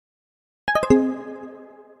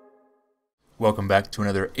Welcome back to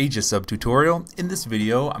another Aegisub tutorial. In this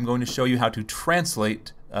video, I'm going to show you how to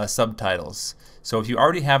translate subtitles. So if you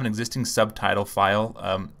already have an existing subtitle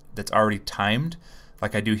file that's already timed,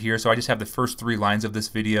 like I do here, so I just have the first 3 lines of this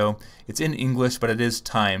video. It's in English, but it is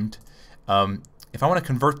timed. If I want to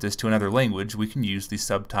convert this to another language, we can use the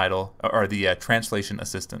subtitle or the translation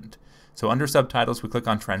assistant. So under Subtitles, we click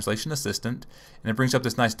on Translation Assistant, and it brings up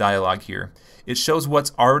this nice dialog here. It shows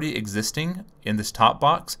what's already existing in this top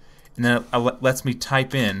box, and then it lets me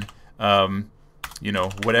type in,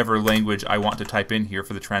 whatever language I want to type in here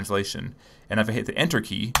for the translation. And if I hit the Enter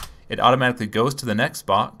key, it automatically goes to the next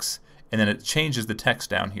box, and then it changes the text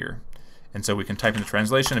down here. And so we can type in the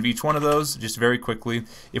translation of each one of those just very quickly.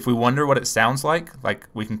 If we wonder what it sounds like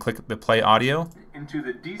we can click the play audio. Into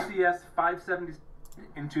the DCS 570.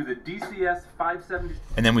 Into the DCS 570.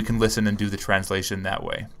 And then we can listen and do the translation that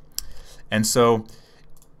way. And so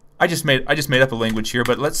I just made up a language here,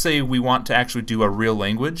 but let's say we want to actually do a real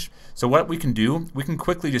language. So what we can do, we can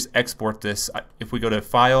quickly just export this. If we go to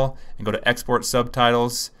File and go to Export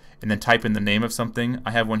Subtitles and then type in the name of something,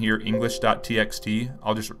 I have one here, English.txt.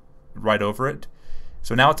 I'll just write over it.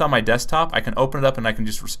 So now it's on my desktop. I can open it up and I can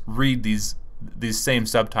just read these same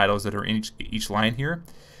subtitles that are in each line here.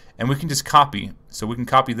 And we can just copy. So we can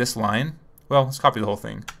copy this line. Well, let's copy the whole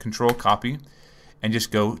thing. Control copy and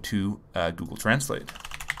just go to Google Translate.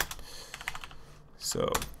 So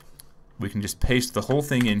we can just paste the whole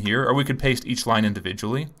thing in here, or we could paste each line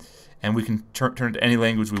individually, and we can turn it to any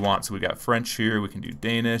language we want. So we got French here, we can do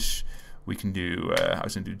Danish, we can do, I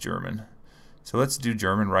was going to do German. So let's do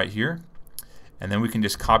German right here, and then we can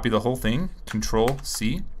just copy the whole thing, Control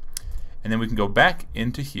C, and then we can go back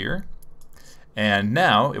into here, and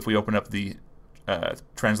now if we open up the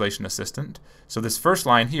translation assistant, so this first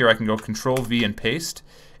line here I can go Control V and paste,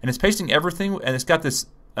 and it's pasting everything, and it's got this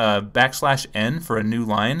 \n for a new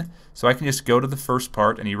line, so I can just go to the first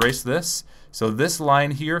part and erase this. So this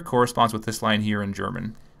line here corresponds with this line here in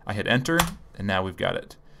German. I hit enter and now we've got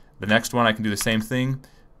it. The next one I can do the same thing,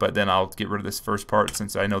 but then I'll get rid of this first part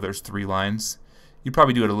since I know there's 3 lines. You'd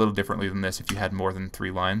probably do it a little differently than this if you had more than 3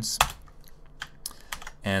 lines.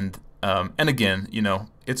 And again,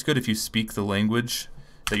 it's good if you speak the language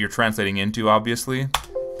that you're translating into, obviously,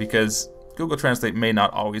 because Google Translate may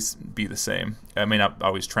not always be the same. It may not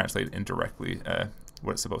always translate indirectly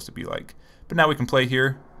what it's supposed to be like. But now we can play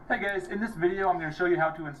here. Hey guys, in this video I'm going to show you how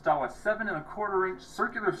to install a 7 1/4 inch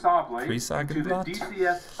circular saw blade into the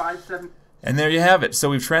DCS 570. And there you have it. So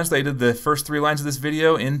we've translated the first 3 lines of this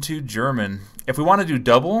video into German. If we want to do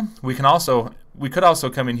double, we could also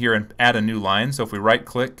come in here and add a new line. So if we right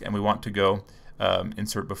click and we want to go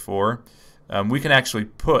insert before, we can actually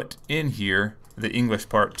put in here the English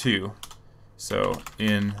part too. So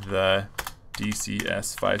in the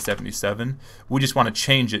DCS 577, we just want to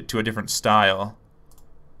change it to a different style.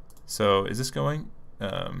 So is this going?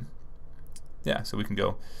 Yeah, so we can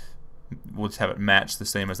go, we'll just have it match the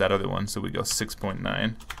same as that other one. So we go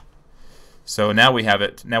 6.9. So now we have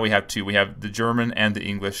it, now we have 2. We have the German and the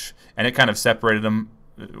English, and it kind of separated them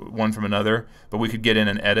one from another, but we could get in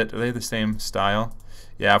and edit. Are they the same style?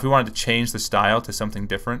 Yeah, if we wanted to change the style to something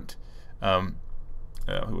different,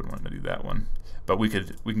 we wouldn't want to do that one, but we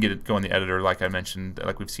can get it go in the editor, like I mentioned,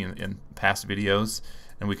 like we've seen in past videos,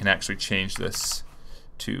 and we can actually change this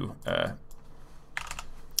to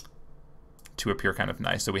appear kind of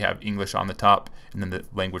nice. So we have English on the top, and then the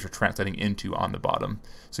language we're translating into on the bottom.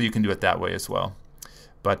 So you can do it that way as well.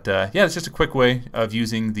 But yeah, it's just a quick way of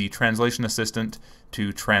using the translation assistant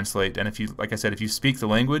to translate. And if you, like I said, if you speak the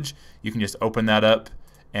language, you can just open that up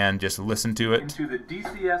and just listen to it, into the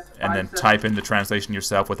DCS and then type in the translation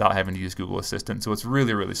yourself without having to use Google Assistant. So it's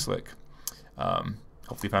really, really slick. Hopefully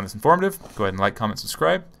you found this informative. Go ahead and like, comment,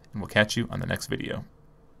 subscribe, and we'll catch you on the next video.